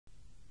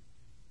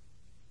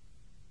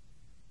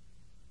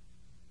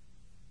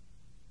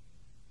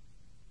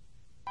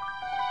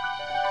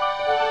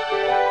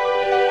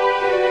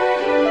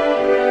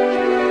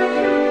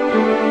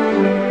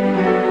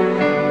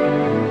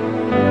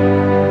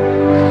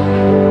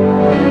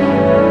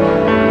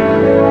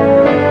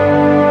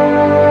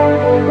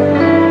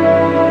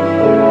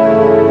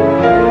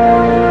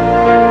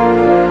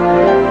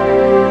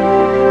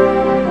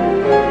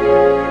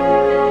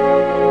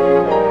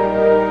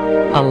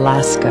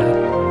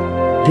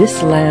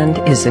This land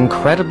is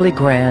incredibly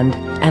grand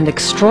and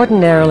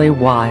extraordinarily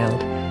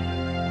wild.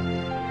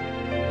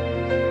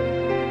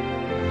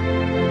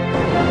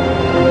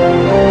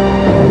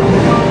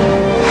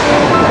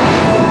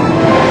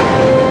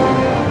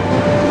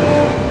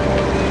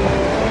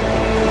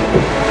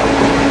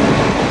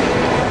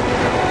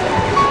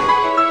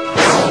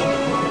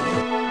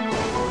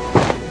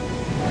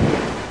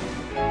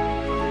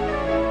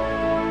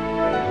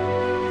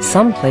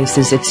 Some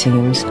places, it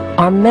seems,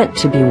 are meant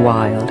to be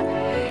wild,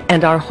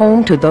 and are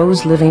home to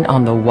those living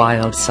on the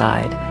wild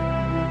side.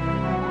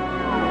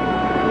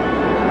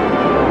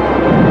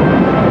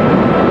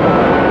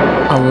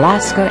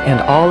 Alaska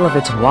and all of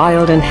its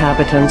wild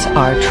inhabitants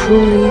are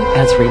truly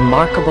as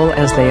remarkable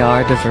as they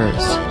are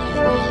diverse.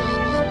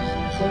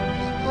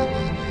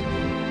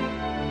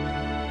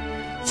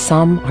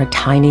 Some are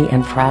tiny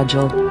and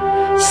fragile,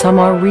 some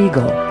are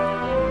regal.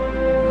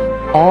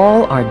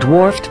 All are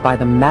dwarfed by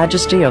the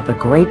majesty of the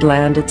great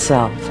land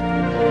itself.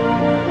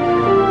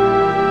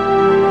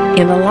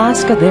 In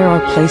Alaska, there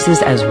are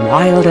places as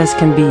wild as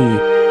can be.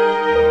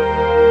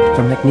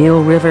 From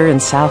McNeil River in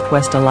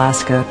southwest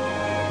Alaska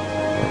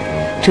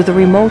to the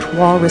remote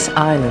Walrus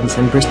Islands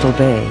in Bristol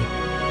Bay,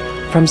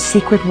 from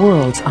secret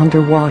worlds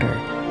underwater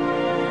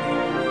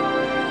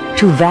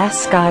to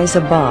vast skies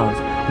above,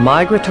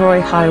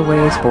 migratory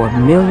highways for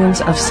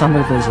millions of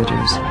summer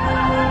visitors.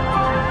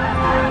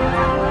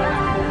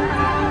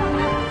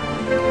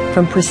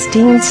 From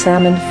pristine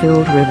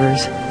salmon-filled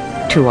rivers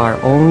to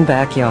our own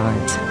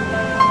backyards,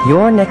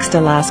 your next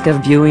Alaska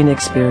viewing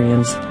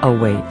experience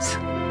awaits.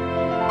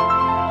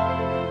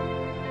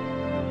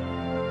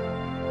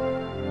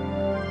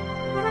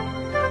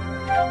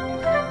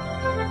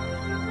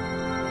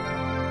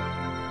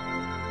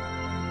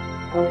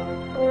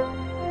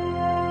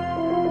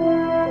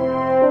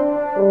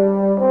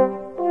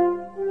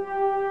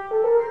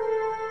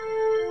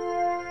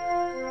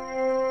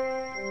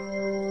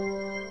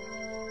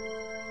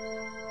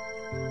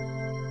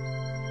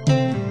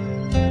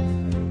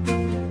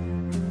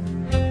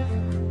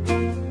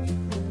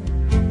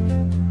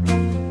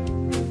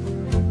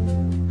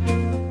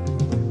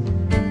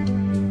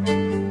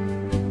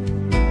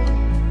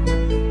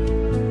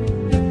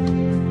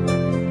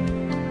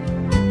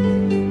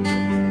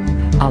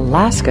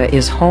 Alaska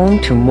is home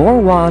to more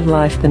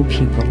wildlife than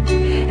people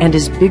and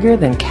is bigger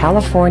than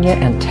California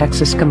and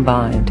Texas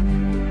combined.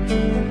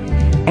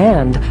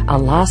 And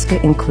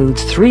Alaska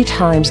includes 3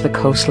 times the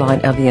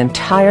coastline of the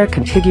entire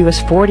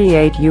contiguous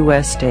 48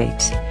 U.S.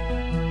 states.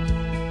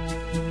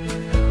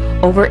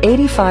 Over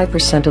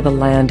 85% of the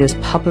land is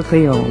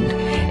publicly owned,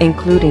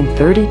 including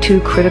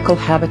 32 critical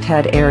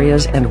habitat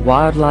areas and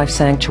wildlife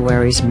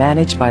sanctuaries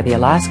managed by the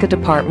Alaska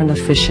Department of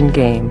Fish and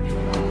Game,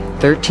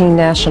 13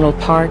 national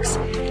parks,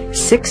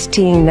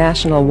 16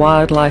 national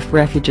wildlife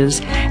refuges,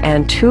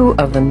 and 2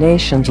 of the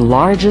nation's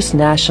largest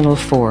national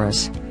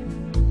forests.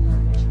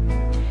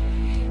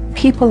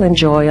 People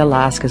enjoy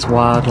Alaska's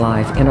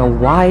wildlife in a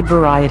wide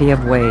variety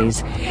of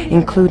ways,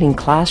 including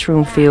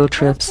classroom field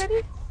trips,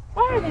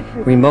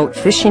 remote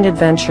fishing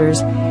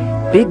adventures,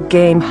 big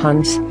game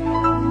hunts,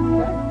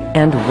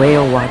 and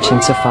whale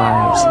watching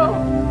safaris.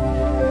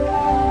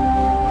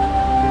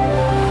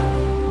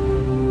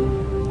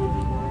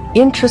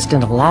 Interest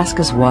in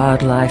Alaska's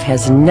wildlife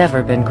has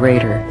never been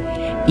greater.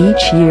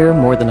 Each year,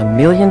 more than 1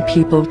 million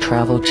people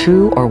travel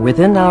to or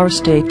within our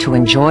state to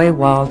enjoy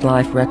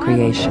wildlife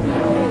recreation.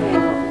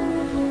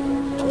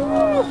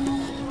 Oh,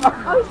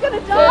 he's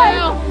gonna die!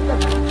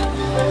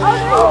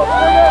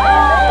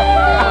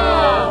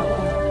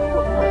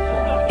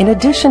 In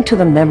addition to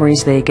the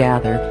memories they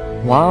gather,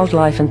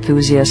 wildlife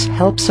enthusiasts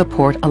help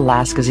support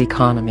Alaska's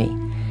economy.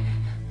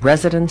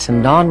 Residents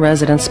and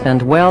non-residents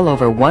spend well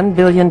over $1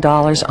 billion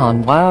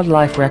on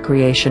wildlife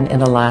recreation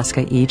in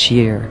Alaska each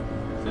year.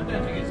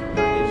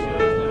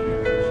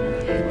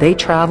 They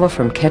travel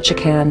from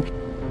Ketchikan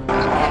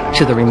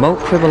to the remote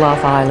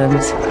Pribilof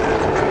Islands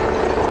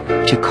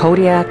to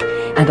Kodiak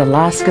and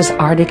Alaska's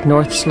Arctic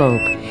North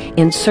Slope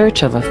in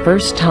search of a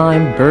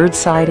first-time bird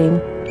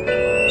sighting,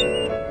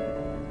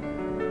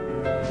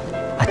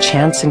 a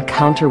chance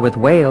encounter with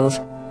whales,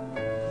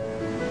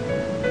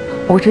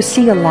 or to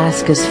see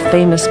Alaska's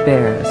famous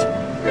bears.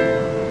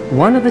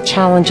 One of the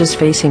challenges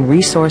facing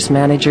resource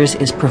managers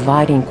is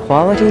providing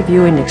quality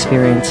viewing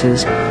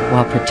experiences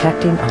while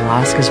protecting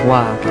Alaska's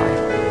wildlife.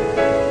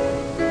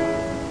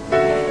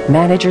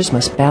 Managers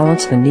must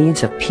balance the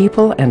needs of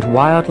people and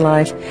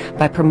wildlife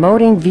by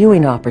promoting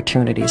viewing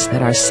opportunities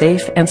that are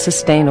safe and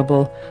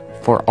sustainable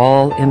for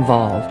all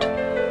involved.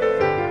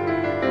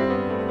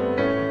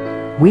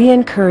 We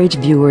encourage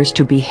viewers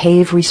to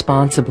behave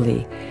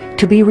responsibly,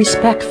 to be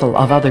respectful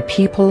of other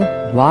people,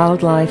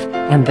 wildlife,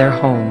 and their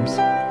homes.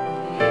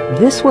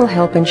 This will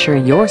help ensure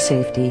your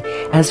safety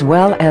as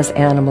well as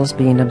animals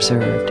being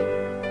observed.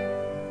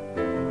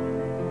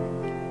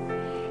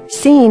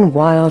 Seeing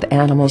wild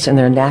animals in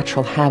their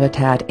natural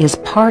habitat is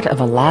part of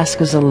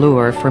Alaska's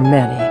allure for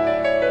many.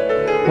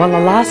 While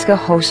Alaska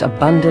hosts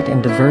abundant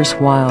and diverse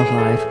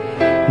wildlife,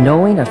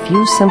 Knowing a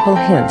few simple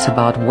hints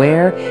about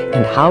where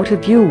and how to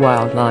view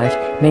wildlife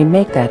may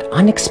make that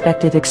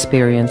unexpected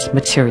experience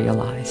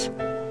materialize.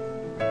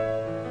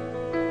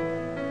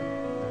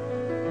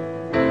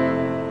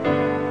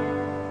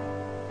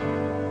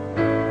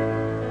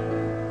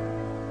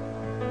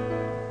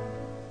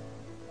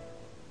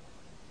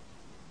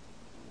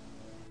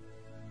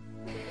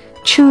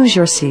 Choose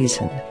your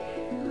season.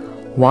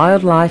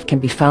 Wildlife can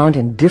be found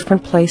in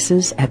different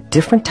places at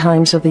different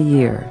times of the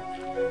year.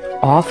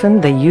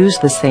 Often they use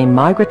the same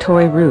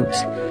migratory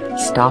routes,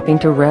 stopping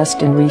to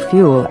rest and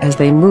refuel as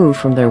they move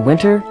from their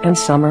winter and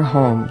summer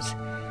homes.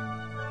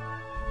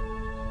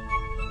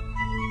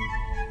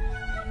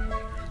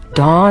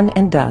 Dawn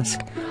and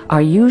dusk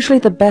are usually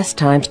the best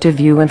times to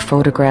view and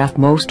photograph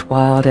most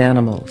wild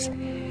animals.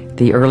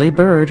 The early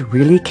bird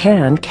really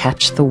can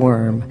catch the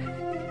worm.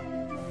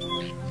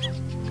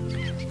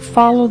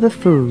 Follow the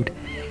food.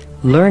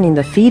 Learning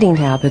the feeding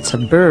habits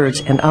of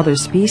birds and other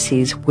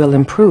species will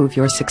improve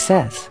your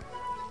success.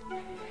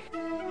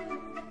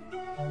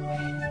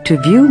 To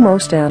view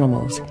most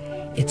animals,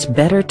 it's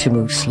better to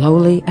move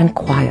slowly and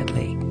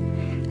quietly.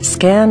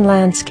 Scan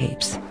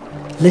landscapes.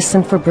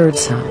 Listen for bird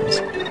sounds.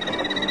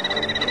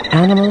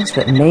 Animals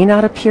that may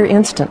not appear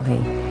instantly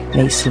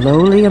may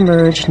slowly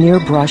emerge near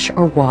brush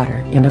or water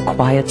in a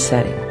quiet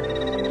setting.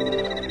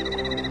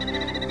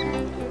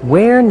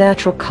 Wear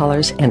natural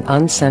colors and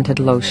unscented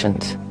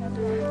lotions.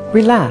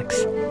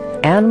 Relax.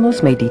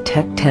 Animals may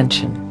detect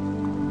tension.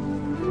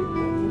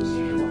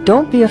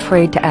 Don't be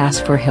afraid to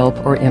ask for help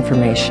or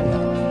information.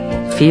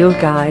 Field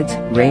guides,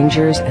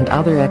 rangers, and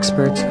other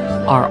experts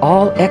are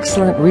all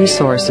excellent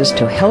resources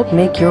to help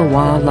make your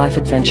wildlife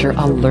adventure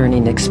a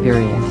learning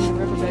experience.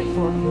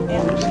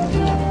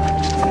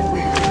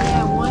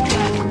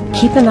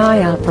 Keep an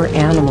eye out for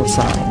animal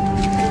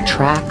sign,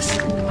 tracks,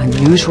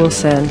 unusual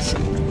scents,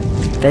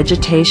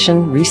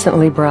 vegetation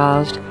recently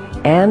browsed,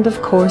 and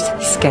of course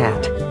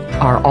scat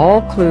are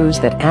all clues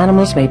that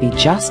animals may be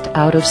just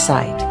out of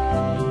sight.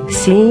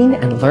 Seeing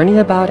and learning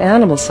about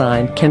animal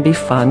sign can be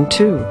fun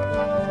too.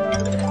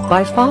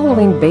 By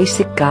following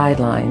basic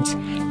guidelines,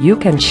 you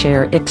can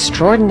share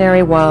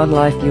extraordinary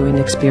wildlife viewing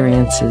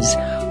experiences,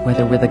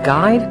 whether with a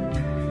guide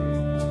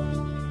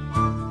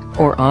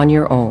or on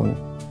your own.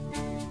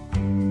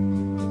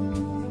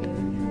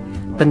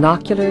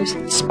 Binoculars,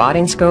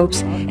 spotting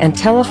scopes, and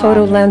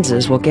telephoto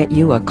lenses will get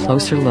you a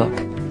closer look.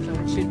 So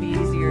it should be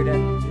easier to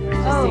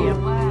see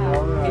them.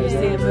 Wow. Can you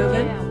see them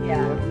moving?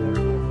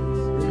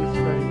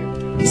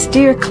 Yeah.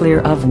 Steer clear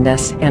of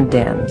nests and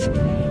dens.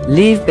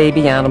 Leave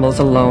baby animals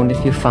alone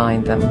if you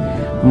find them.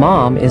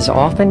 Mom is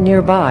often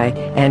nearby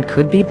and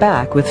could be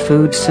back with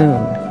food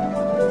soon.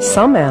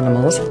 Some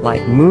animals,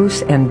 like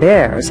moose and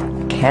bears,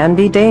 can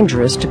be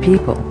dangerous to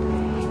people.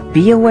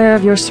 Be aware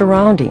of your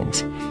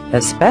surroundings,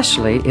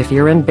 especially if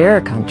you're in bear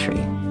country.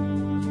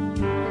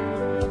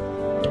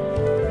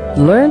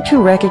 Learn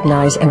to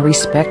recognize and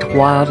respect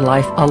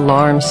wildlife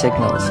alarm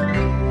signals.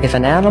 If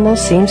an animal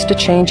seems to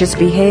change its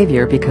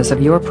behavior because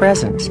of your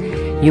presence,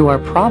 you are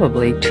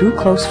probably too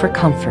close for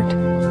comfort.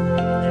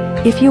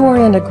 If you are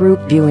in a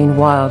group viewing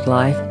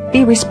wildlife,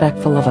 be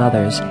respectful of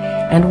others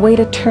and wait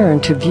a turn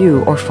to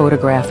view or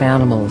photograph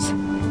animals.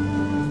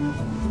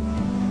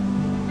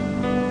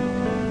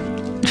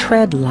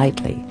 Tread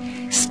lightly,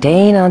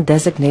 staying on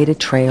designated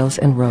trails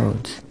and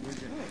roads.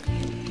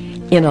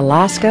 In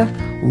Alaska,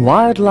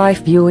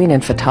 wildlife viewing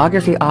and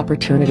photography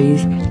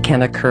opportunities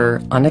can occur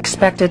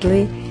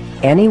unexpectedly,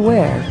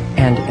 anywhere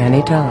and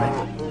anytime.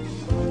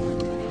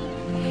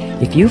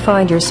 If you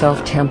find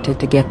yourself tempted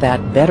to get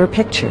that better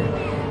picture,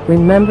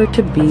 remember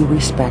to be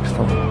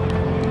respectful.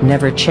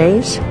 Never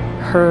chase,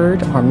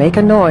 herd, or make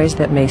a noise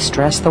that may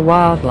stress the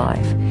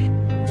wildlife.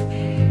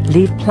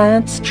 Leave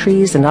plants,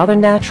 trees, and other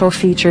natural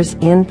features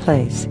in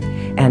place,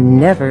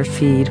 and never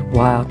feed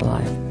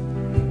wildlife.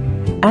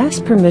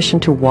 Ask permission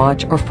to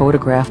watch or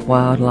photograph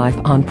wildlife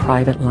on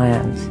private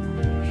lands,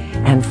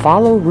 and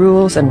follow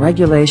rules and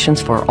regulations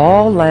for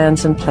all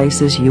lands and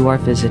places you are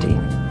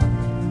visiting.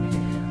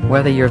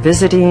 Whether you're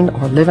visiting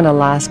or live in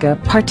Alaska,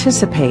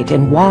 participate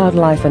in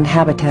wildlife and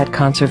habitat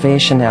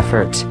conservation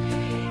efforts.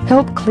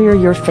 Help clear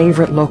your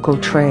favorite local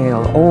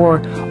trail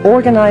or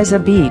organize a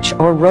beach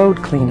or road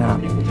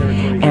cleanup.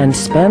 And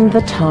spend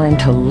the time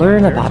to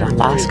learn about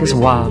Alaska's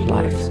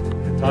wildlife.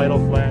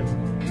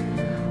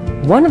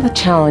 One of the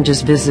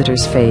challenges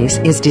visitors face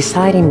is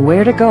deciding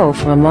where to go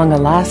from among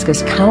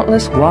Alaska's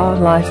countless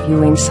wildlife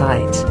viewing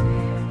sites.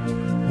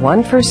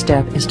 One first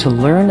step is to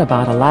learn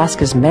about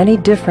Alaska's many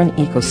different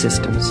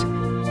ecosystems.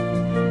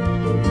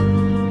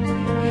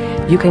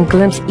 You can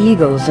glimpse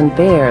eagles and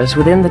bears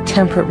within the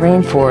temperate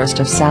rainforest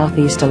of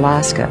southeast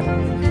Alaska,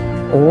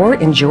 or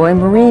enjoy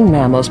marine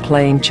mammals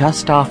playing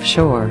just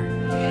offshore.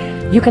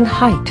 You can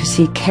hike to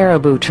see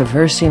caribou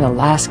traversing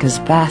Alaska's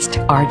vast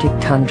Arctic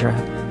tundra,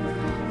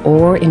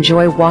 or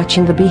enjoy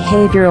watching the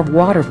behavior of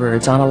water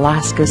birds on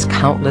Alaska's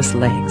countless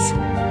lakes.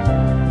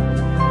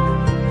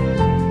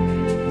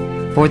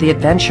 For the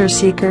adventure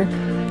seeker,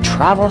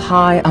 travel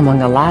high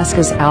among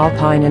Alaska's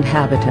alpine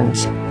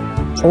inhabitants.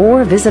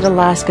 or visit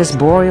Alaska's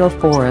boreal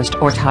forest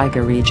or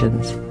taiga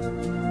regions.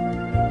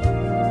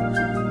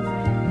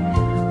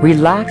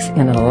 Relax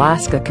in an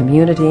Alaska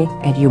community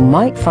and you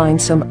might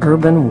find some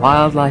urban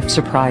wildlife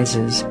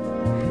surprises.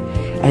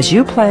 As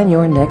you plan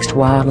your next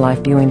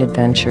wildlife viewing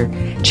adventure,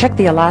 check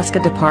the Alaska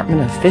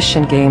Department of Fish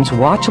and Game's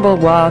Watchable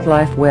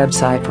Wildlife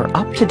website for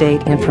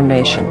up-to-date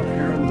information,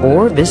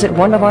 or visit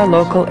one of our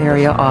local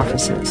area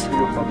offices.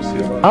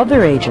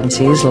 Other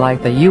agencies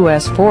like the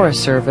U.S.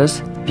 Forest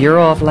Service,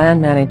 Bureau of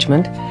Land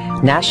Management,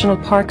 National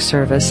Park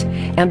Service,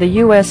 and the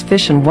U.S.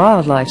 Fish and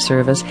Wildlife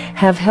Service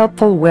have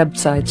helpful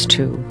websites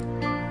too.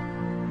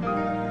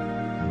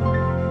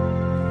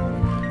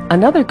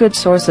 Another good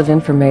source of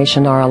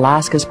information are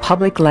Alaska's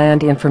public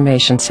land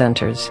information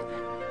centers.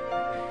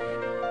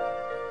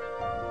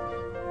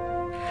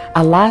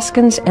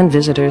 Alaskans and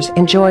visitors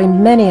enjoy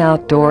many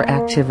outdoor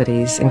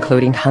activities,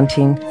 including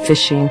hunting,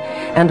 fishing,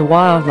 and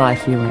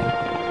wildlife viewing.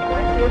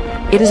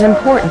 It is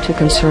important to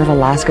conserve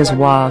Alaska's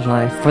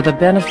wildlife for the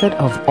benefit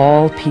of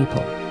all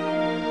people.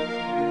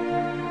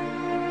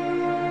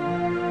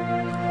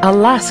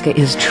 Alaska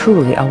is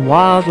truly a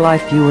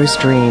wildlife viewer's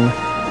dream.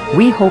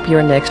 We hope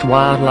your next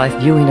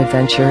wildlife viewing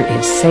adventure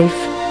is safe,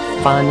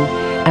 fun,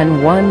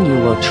 and one you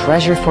will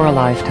treasure for a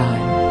lifetime.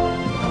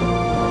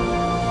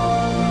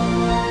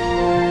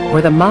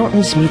 Where the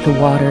mountains meet the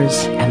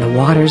waters and the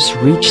waters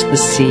reach the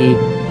sea,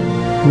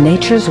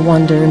 nature's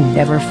wonder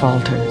never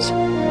falters,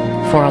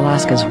 for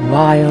Alaska's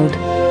wild,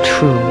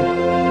 true,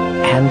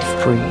 and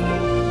free.